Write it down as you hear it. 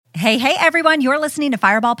Hey, everyone. You're listening to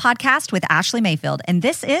Fireball Podcast with Ashley Mayfield, and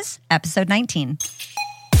this is episode 19.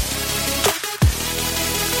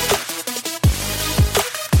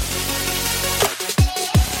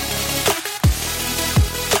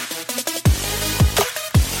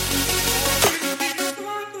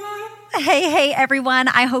 Hey, everyone.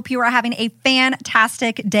 I hope you are having a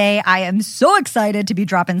fantastic day. I am so excited to be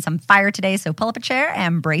dropping some fire today, so pull up a chair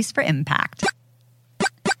and brace for impact.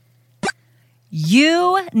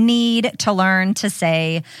 You need to learn to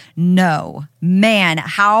say no. Man,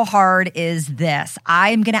 how hard is this?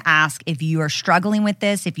 I'm going to ask if you are struggling with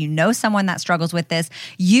this, if you know someone that struggles with this,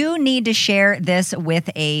 you need to share this with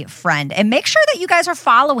a friend. And make sure that you guys are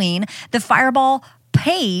following the Fireball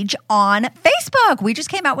page on Facebook. We just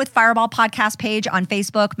came out with Fireball Podcast page on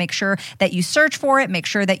Facebook. Make sure that you search for it. Make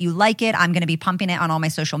sure that you like it. I'm going to be pumping it on all my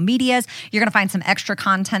social medias. You're going to find some extra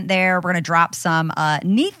content there. We're going to drop some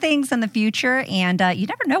neat things in the future, and you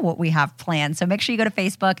never know what we have planned. So make sure you go to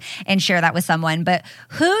Facebook and share that with someone. But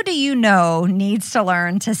who do you know needs to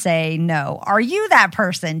learn to say no? Are you that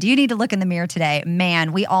person? Do you need to look in the mirror today?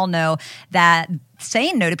 Man, we all know that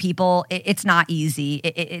saying no to people, it's not easy.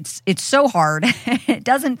 It's so hard. It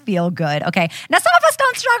doesn't feel good. Okay. Now, some of us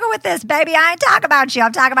don't struggle with this, baby. I ain't talking about you.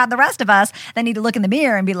 I'm talking about the rest of us that need to look in the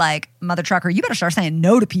mirror and be like, mother trucker, you better start saying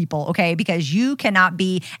no to people, okay? Because you cannot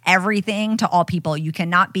be everything to all people. You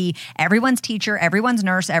cannot be everyone's teacher, everyone's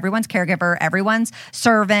nurse, everyone's caregiver, everyone's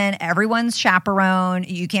servant, everyone's chaperone.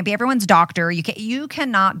 You can't be everyone's doctor. You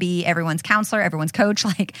cannot be everyone's counselor, everyone's coach.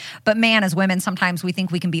 But man, as women, sometimes we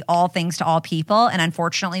think we can be all things to all people. And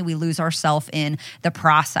unfortunately, we lose ourselves in the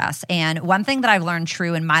process. And one thing that I've learned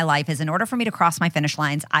true in my life is in order for me to cross my finish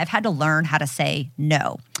lines, I've had to learn how to say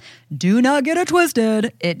no. Do not get it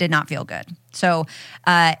twisted. It did not feel good. So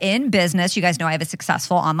in business, you guys know I have a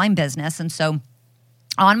successful online business. And so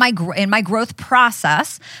in my growth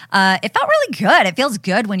process, it felt really good. It feels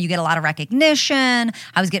good when you get a lot of recognition.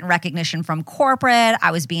 I was getting recognition from corporate.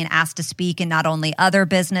 I was being asked to speak in not only other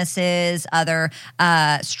businesses, other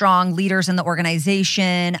strong leaders in the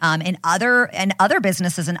organization, and other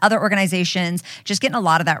businesses and other organizations, just getting a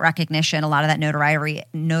lot of that recognition, a lot of that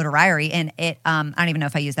notoriety. And it, I don't even know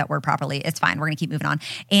if I use that word properly. It's fine. We're going to keep moving on.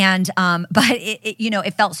 And, but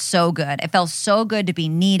it felt so good. It felt so good to be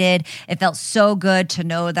needed. It felt so good to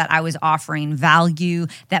know that I was offering value,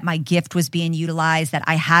 that my gift was being utilized, that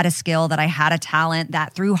I had a skill, that I had a talent,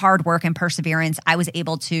 that through hard work and perseverance, I was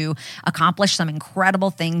able to accomplish some incredible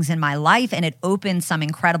things in my life, and it opened some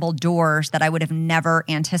incredible doors that I would have never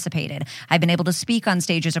anticipated. I've been able to speak on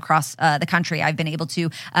stages across the country. I've been able to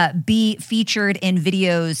be featured in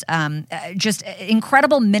videos, just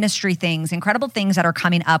incredible ministry things, incredible things that are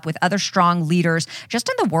coming up with other strong leaders just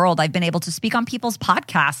in the world. I've been able to speak on people's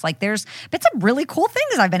podcasts. There's been some really cool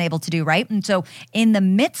things I've been able to do, right? And so in the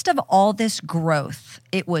midst of all this growth,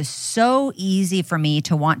 it was so easy for me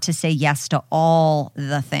to want to say yes to all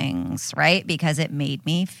the things, right? Because it made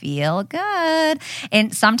me feel good.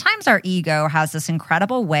 And sometimes our ego has this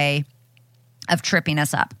incredible way of tripping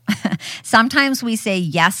us up. Sometimes we say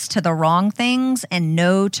yes to the wrong things and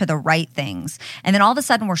no to the right things. And then all of a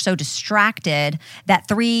sudden we're so distracted that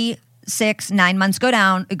 3, 6, 9 months go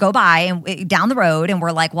by and down the road, and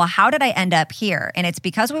we're like, well, how did I end up here? And it's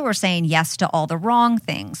because we were saying yes to all the wrong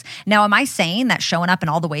things. Now, am I saying that showing up in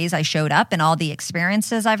all the ways I showed up and all the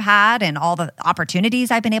experiences I've had and all the opportunities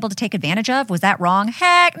I've been able to take advantage of, was that wrong?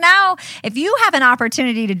 Heck no. If you have an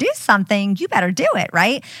opportunity to do something, you better do it,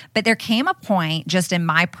 right? But there came a point just in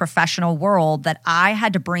my professional world that I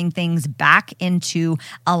had to bring things back into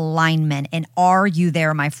alignment. And are you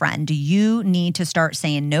there, my friend? Do you need to start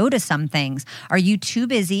saying no to some things? Are you too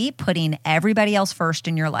busy putting everybody else first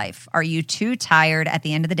in your life? Are you too tired at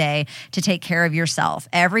the end of the day to take care of yourself?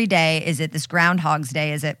 Every day, is it this Groundhog's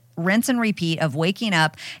Day? Is it rinse and repeat of waking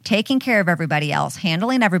up, taking care of everybody else,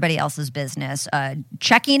 handling everybody else's business,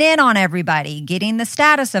 checking in on everybody, getting the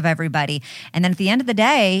status of everybody? And then at the end of the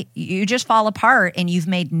day, you just fall apart and you've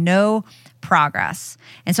made no progress.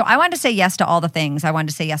 And so I wanted to say yes to all the things. I wanted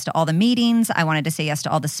to say yes to all the meetings. I wanted to say yes to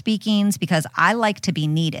all the speakings because I like to be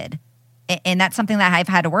needed. And that's something that I've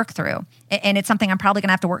had to work through. And it's something I'm probably going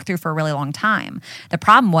to have to work through for a really long time. The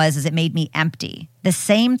problem is it made me empty. The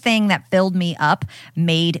same thing that filled me up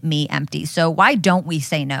made me empty. So why don't we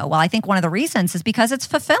say no? Well, I think one of the reasons is because it's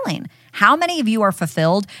fulfilling. How many of you are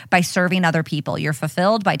fulfilled by serving other people? You're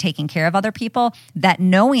fulfilled by taking care of other people, that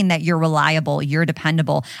knowing that you're reliable, you're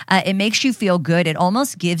dependable. It makes you feel good. It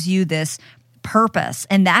almost gives you this purpose,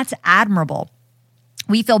 and that's admirable.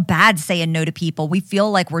 We feel bad saying no to people. We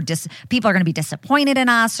feel like people are going to be disappointed in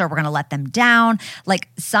us or we're going to let them down. Like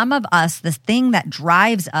some of us, the thing that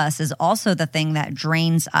drives us is also the thing that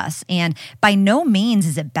drains us. And by no means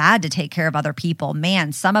is it bad to take care of other people.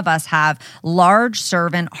 Man, some of us have large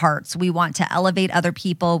servant hearts. We want to elevate other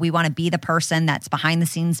people. We want to be the person that's behind the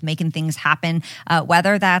scenes making things happen,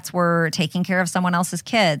 whether that's we're taking care of someone else's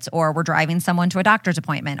kids or we're driving someone to a doctor's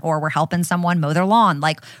appointment or we're helping someone mow their lawn.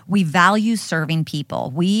 Like we value serving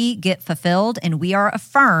people. We get fulfilled and we are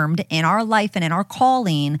affirmed in our life and in our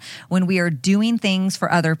calling when we are doing things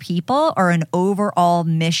for other people or an overall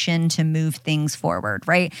mission to move things forward,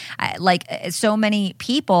 right? Like so many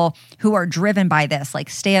people who are driven by this, like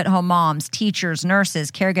stay-at-home moms, teachers,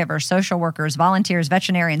 nurses, caregivers, social workers, volunteers,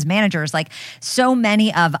 veterinarians, managers, like so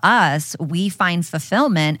many of us, we find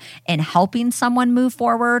fulfillment in helping someone move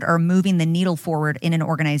forward or moving the needle forward in an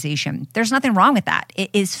organization. There's nothing wrong with that. It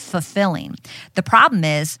is fulfilling. The problem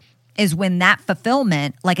is when that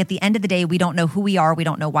fulfillment, like at the end of the day, we don't know who we are. We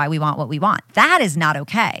don't know why we want what we want. That is not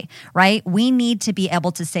okay, right? We need to be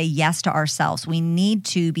able to say yes to ourselves. We need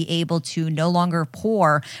to be able to no longer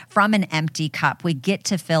pour from an empty cup. We get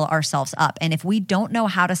to fill ourselves up. And if we don't know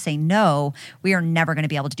how to say no, we are never going to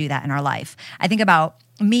be able to do that in our life. I think about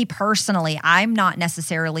me personally, I'm not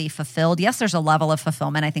necessarily fulfilled. Yes, there's a level of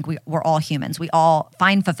fulfillment. I think we're all humans. We all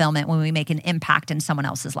find fulfillment when we make an impact in someone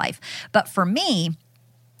else's life. But for me,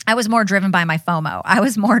 I was more driven by my FOMO. I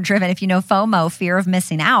was more driven, if you know FOMO, fear of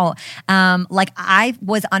missing out. Like I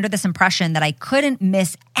was under this impression that I couldn't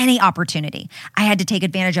miss any opportunity. I had to take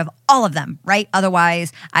advantage of all of them, right?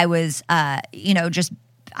 Otherwise, I was, just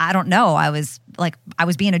I don't know. I was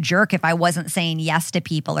being a jerk if I wasn't saying yes to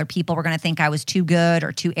people, or people were going to think I was too good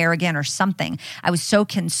or too arrogant or something. I was so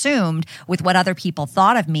consumed with what other people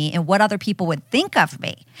thought of me and what other people would think of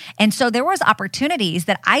me. And so there was opportunities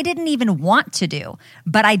that I didn't even want to do,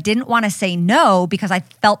 but I didn't want to say no because I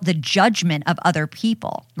felt the judgment of other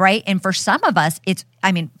people, right? And for some of us,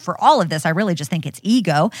 for all of this, I really just think it's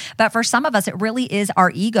ego. But for some of us, it really is our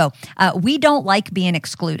ego. We don't like being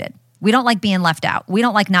excluded. We don't like being left out. We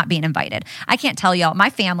don't like not being invited. I can't tell y'all, my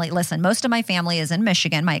family, listen, most of my family is in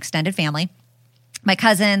Michigan, my extended family. My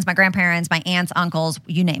cousins, my grandparents, my aunts, uncles,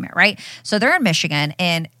 you name it, right? So they're in Michigan,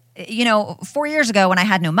 and 4 years ago when I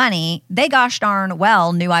had no money, they gosh darn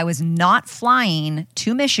well knew I was not flying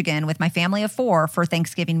to Michigan with my family of 4 for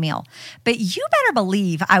Thanksgiving meal. But you better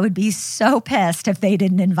believe I would be so pissed if they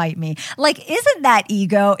didn't invite me. Like, isn't that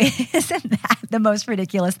ego? Isn't that the most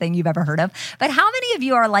ridiculous thing you've ever heard of? But how many of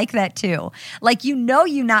you are like that too? Like, you're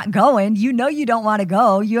not going. You know you don't want to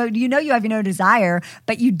go. You know you have no desire,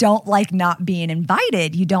 but you don't like not being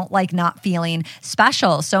invited. You don't like not feeling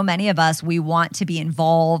special. So many of us, we want to be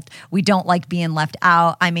involved. We don't like being left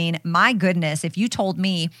out. I mean, my goodness, if you told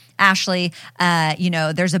me, Ashley,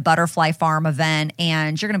 there's a butterfly farm event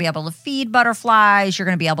and you're going to be able to feed butterflies, you're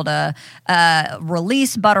going to be able to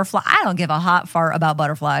release butterflies. I don't give a hot fart about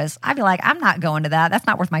butterflies. I'd be like, I'm not going to that. That's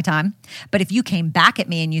not worth my time. But if you came back at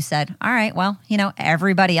me and you said, all right, well,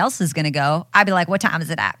 everybody else is going to go, I'd be like, what time is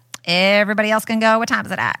it at? Everybody else can go. What time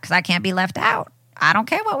is it at? Because I can't be left out. I don't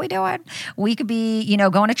care what we doing. We could be,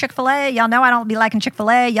 going to Chick-fil-A. Y'all know I don't be liking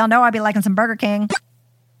Chick-fil-A. Y'all know I be liking some Burger King.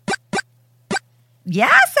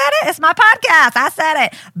 Yeah, I said it. It's my podcast. I said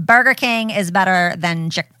it. Burger King is better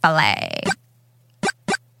than Chick-fil-A.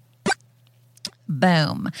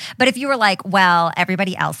 Boom. But if you were like, well,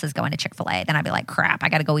 everybody else is going to Chick-fil-A, then I'd be like, crap, I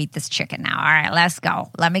got to go eat this chicken now. All right, let's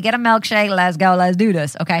go. Let me get a milkshake. Let's go. Let's do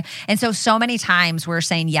this. Okay. And so many times we're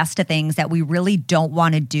saying yes to things that we really don't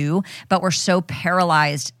want to do, but we're so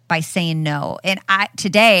paralyzed by saying no. And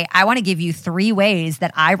today I want to give you 3 ways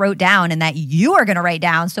that I wrote down and that you are going to write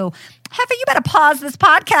down. So Heifer, you better pause this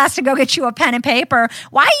podcast and go get you a pen and paper.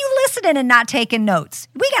 Why are you listening and not taking notes?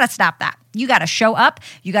 We got to stop that. You got to show up.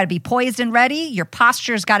 You got to be poised and ready. Your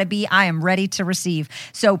posture's got to be, I am ready to receive.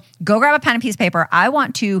 So go grab a pen and piece of paper. I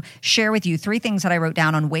want to share with you 3 things that I wrote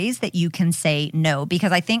down on ways that you can say no,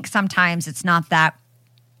 because I think sometimes it's not that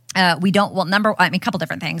a couple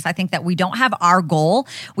different things. I think that we don't have our goal,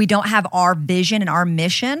 we don't have our vision and our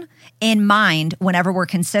mission in mind whenever we're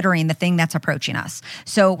considering the thing that's approaching us.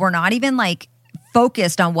 So we're not even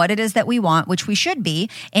focused on what it is that we want, which we should be.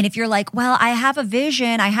 And if you're like, well, I have a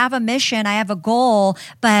vision, I have a mission, I have a goal,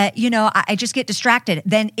 but I just get distracted,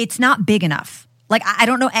 then it's not big enough. I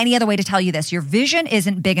don't know any other way to tell you this. Your vision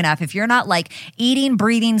isn't big enough. If you're not eating,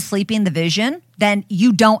 breathing, sleeping the vision, then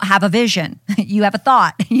you don't have a vision. You have a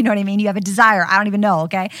thought. You know what I mean? You have a desire. I don't even know.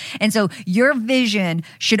 Okay. And so your vision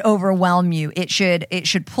should overwhelm you. It should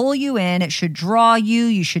pull you in. It should draw you.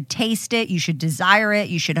 You should taste it. You should desire it.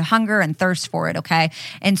 You should hunger and thirst for it. Okay.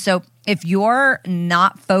 And so If you're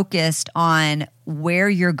not focused on where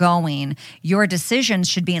you're going, your decisions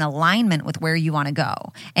should be in alignment with where you want to go.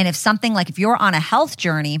 And if something like if you're on a health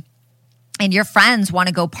journey and your friends want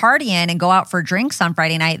to go partying and go out for drinks on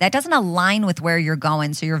Friday night, that doesn't align with where you're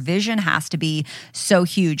going. So your vision has to be so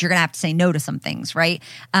huge. You're going to have to say no to some things, right?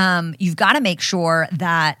 You've got to make sure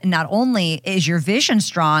that not only is your vision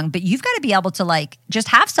strong, but you've got to be able to like just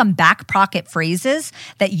have some back pocket phrases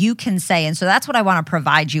that you can say. And so that's what I want to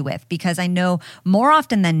provide you with, because I know more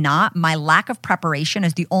often than not, my lack of preparation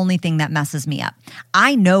is the only thing that messes me up.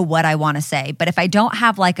 I know what I want to say, but if I don't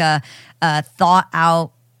have like a thought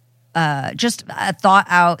out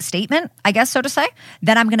statement, I guess, so to say,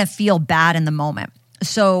 then I'm going to feel bad in the moment.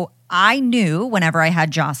 So I knew whenever I had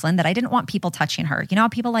Jocelyn that I didn't want people touching her. You know how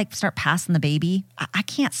people like start passing the baby? I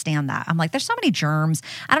can't stand that. I'm like, there's so many germs.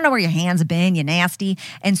 I don't know where your hands have been, you nasty.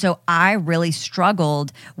 And so I really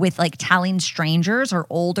struggled with like telling strangers or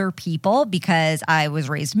older people, because I was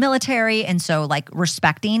raised military. And so like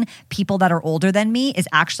respecting people that are older than me is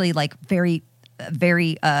actually like very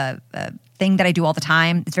thing that I do all the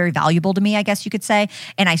time. It's very valuable to me, I guess you could say.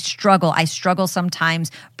 And I struggle sometimes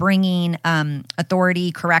bringing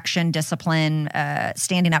authority, correction, discipline,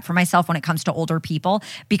 standing up for myself when it comes to older people,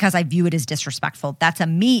 because I view it as disrespectful. That's a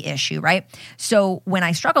me issue, right? So when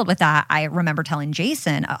I struggled with that, I remember telling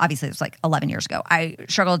Jason, obviously it was like 11 years ago, I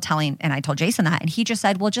struggled telling, and I told Jason that, and he just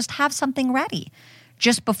said, well, just have something ready.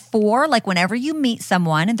 Just before, like whenever you meet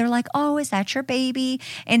someone and they're like, oh, is that your baby?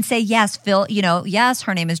 And say, yes, Phil, yes,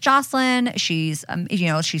 her name is Jocelyn. She's,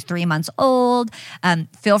 she's 3 months old.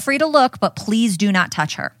 Feel free to look, but please do not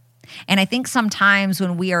touch her. And I think sometimes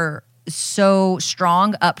when we are so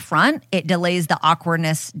strong up front, it delays the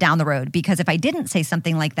awkwardness down the road. Because if I didn't say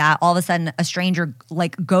something like that, all of a sudden a stranger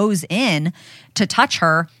like goes in to touch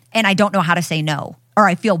her and I don't know how to say no, or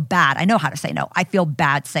I feel bad. I know how to say no. I feel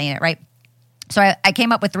bad saying it, right? So I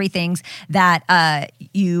came up with 3 things that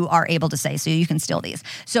you are able to say, so you can steal these.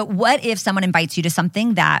 So what if someone invites you to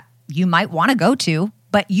something that you might want to go to,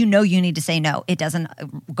 but you know you need to say no? It doesn't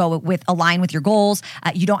align with your goals.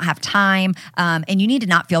 You don't have time, and you need to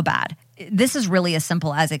not feel bad. This is really as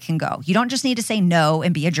simple as it can go. You don't just need to say no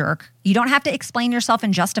and be a jerk. You don't have to explain yourself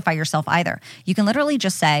and justify yourself either. You can literally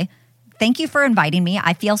just say, thank you for inviting me.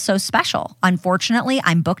 I feel so special. Unfortunately,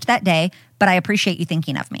 I'm booked that day, but I appreciate you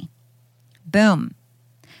thinking of me. Boom.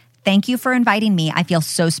 Thank you for inviting me. I feel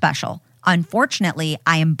so special. Unfortunately,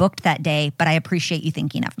 I am booked that day, but I appreciate you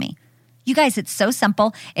thinking of me. You guys, it's so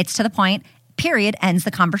simple. It's to the point. Period. Ends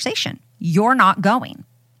the conversation. You're not going.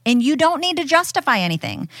 And you don't need to justify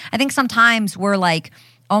anything. I think sometimes we're like,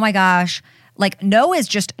 oh my gosh, like no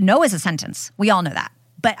is a sentence. We all know that.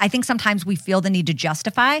 But I think sometimes we feel the need to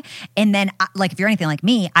justify. And then like if you're anything like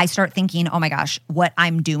me, I start thinking, oh my gosh, what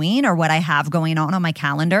I'm doing or what I have going on my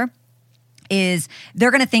calendar is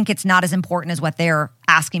they're going to think it's not as important as what they're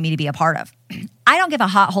asking me to be a part of. I don't give a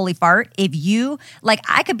hot holy fart if you, like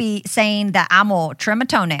I could be saying that I'm going to trim my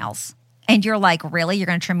toenails and you're like, really? You're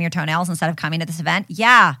going to trim your toenails instead of coming to this event?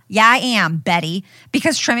 Yeah, I am, Betty,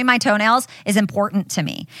 because trimming my toenails is important to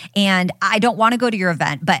me. And I don't want to go to your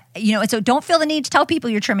event, but so don't feel the need to tell people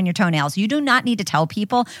you're trimming your toenails. You do not need to tell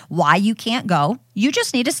people why you can't go. You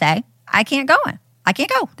just need to say, I can't go. I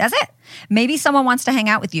can't go. That's it. Maybe someone wants to hang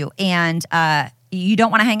out with you and you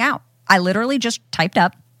don't want to hang out. I literally just typed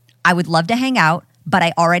up, I would love to hang out, but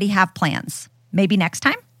I already have plans. Maybe next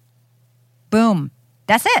time? Boom.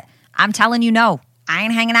 That's it. I'm telling you no. I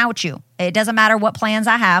ain't hanging out with you. It doesn't matter what plans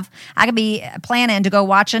I have. I could be planning to go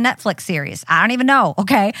watch a Netflix series. I don't even know,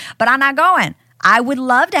 okay? But I'm not going. I would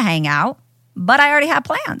love to hang out, but I already have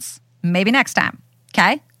plans. Maybe next time,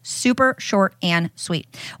 okay? Super short and sweet.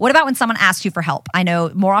 What about when someone asks you for help? I know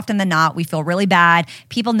more often than not, we feel really bad.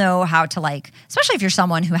 People know how to especially if you're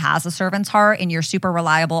someone who has a servant's heart and you're super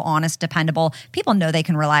reliable, honest, dependable, people know they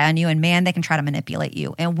can rely on you and man, they can try to manipulate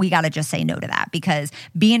you. And we got to just say no to that because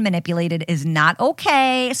being manipulated is not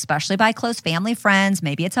okay, especially by close family friends.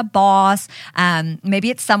 Maybe it's a boss. Maybe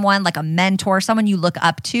it's someone like a mentor, someone you look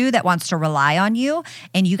up to that wants to rely on you.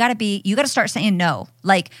 And you got to start saying no.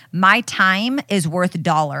 Like my time is worth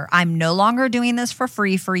 $1. I'm no longer doing this for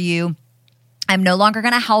free for you. I'm no longer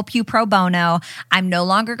going to help you pro bono. I'm no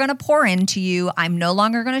longer going to pour into you. I'm no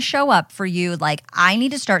longer going to show up for you. Like I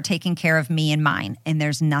need to start taking care of me and mine. And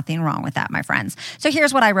there's nothing wrong with that, my friends. So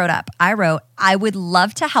here's what I wrote up. I wrote, I would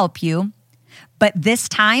love to help you, but this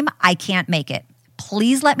time I can't make it.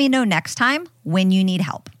 Please let me know next time when you need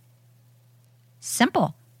help.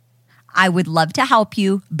 Simple. I would love to help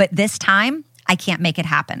you, but this time I can't make it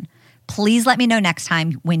happen. Please let me know next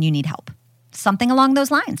time when you need help. Something along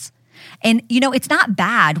those lines. And, it's not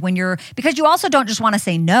bad because you also don't just want to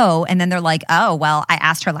say no. And then they're like, oh, well, I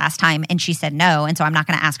asked her last time and she said no. And so I'm not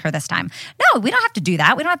going to ask her this time. No, we don't have to do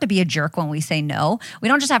that. We don't have to be a jerk when we say no. We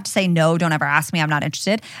don't just have to say no, don't ever ask me, I'm not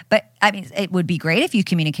interested. But it would be great if you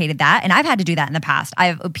communicated that. And I've had to do that in the past.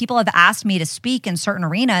 People have asked me to speak in certain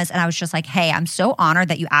arenas. And I was just like, hey, I'm so honored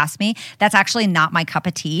that you asked me. That's actually not my cup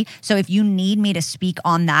of tea. So if you need me to speak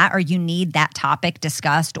on that, or you need that topic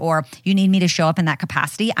discussed, or you need me to show up in that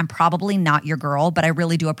capacity, I'm probably not your girl, but I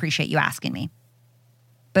really do appreciate you asking me.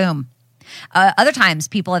 Boom. Other times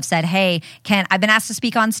people have said, hey, I've been asked to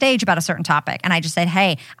speak on stage about a certain topic. And I just said,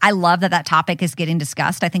 hey, I love that topic is getting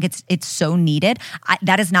discussed. I think it's so needed.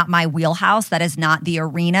 That is not my wheelhouse. That is not the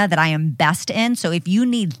arena that I am best in. So if you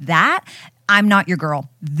need that, I'm not your girl.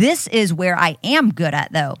 This is where I am good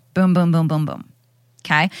at though. Boom, boom, boom, boom, boom.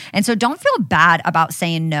 Okay. And so don't feel bad about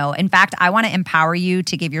saying no. In fact, I want to empower you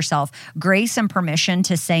to give yourself grace and permission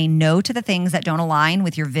to say no to the things that don't align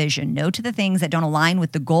with your vision, no to the things that don't align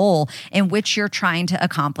with the goal in which you're trying to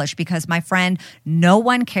accomplish. Because my friend, no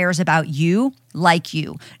one cares about you like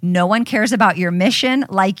you. No one cares about your mission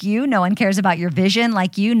like you. No one cares about your vision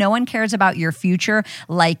like you. No one cares about your future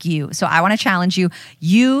like you. So I want to challenge you.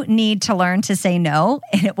 You need to learn to say no,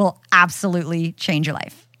 and it will absolutely change your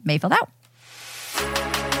life. Mayfield out.